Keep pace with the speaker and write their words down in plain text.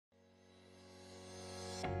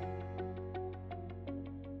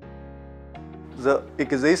The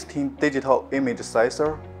existing digital image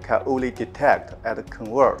sensor can only detect and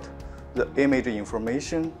convert the image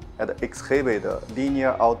information and exhibit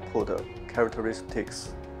linear output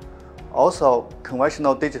characteristics. Also,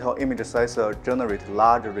 conventional digital image sensors generate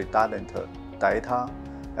large redundant data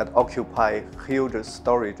and occupy huge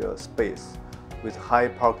storage space with high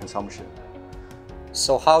power consumption.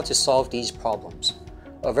 So how to solve these problems?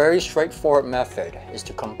 A very straightforward method is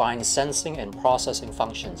to combine sensing and processing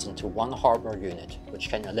functions into one hardware unit, which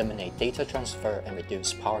can eliminate data transfer and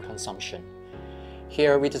reduce power consumption.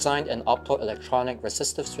 Here we designed an optoelectronic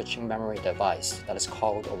resistive switching memory device that is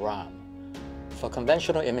called a RAM. For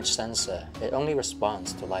conventional image sensor, it only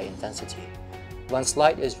responds to light intensity. Once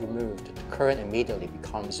light is removed, the current immediately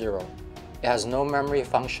becomes zero. It has no memory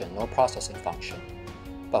function, no processing function.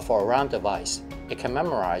 But for a RAM device, it can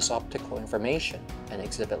memorize optical information and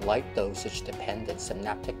exhibit light dosage-dependent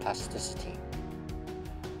synaptic plasticity.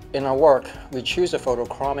 In our work, we choose a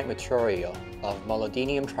photochromic material of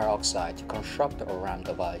molybdenum trioxide to construct the RAM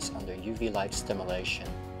device under UV light stimulation.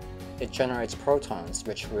 It generates protons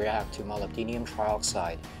which react to molybdenum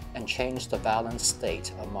trioxide and change the valence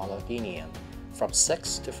state of molybdenum from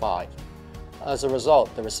 6 to 5. As a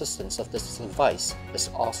result, the resistance of this device is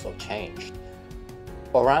also changed.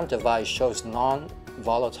 A RAM device shows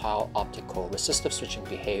non-volatile optical resistive switching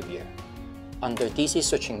behavior. Under DC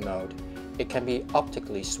switching mode, it can be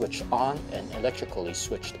optically switched on and electrically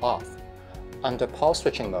switched off. Under pulse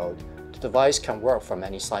switching mode, the device can work for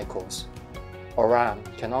many cycles. A RAM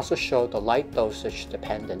can also show the light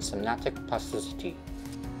dosage-dependent synaptic plasticity,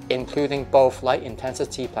 including both light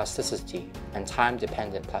intensity plasticity and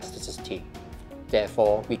time-dependent plasticity.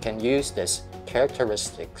 Therefore, we can use these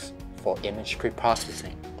characteristics for image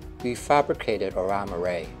preprocessing. We fabricated a RAM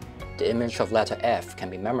array. The image of letter F can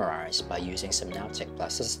be memorized by using synaptic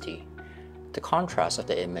plasticity. The contrast of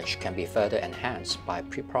the image can be further enhanced by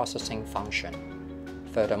preprocessing function.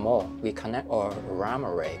 Furthermore, we connect our RAM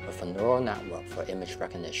array with a neural network for image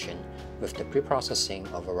recognition with the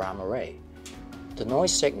preprocessing of a RAM array. The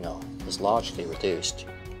noise signal is largely reduced.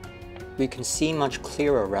 We can see much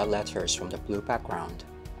clearer red letters from the blue background.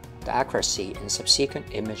 The accuracy in subsequent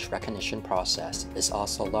image recognition process is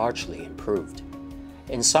also largely improved.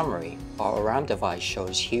 In summary, our RAM device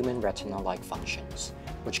shows human retina-like functions,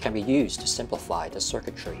 which can be used to simplify the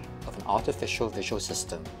circuitry of an artificial visual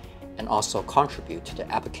system and also contribute to the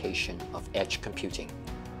application of edge computing.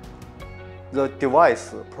 The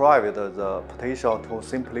device provides the potential to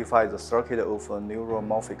simplify the circuit of a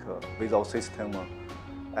neuromorphic visual system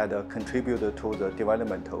and contribute to the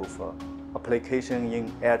development of application in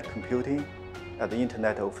edge computing and the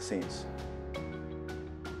Internet of Things.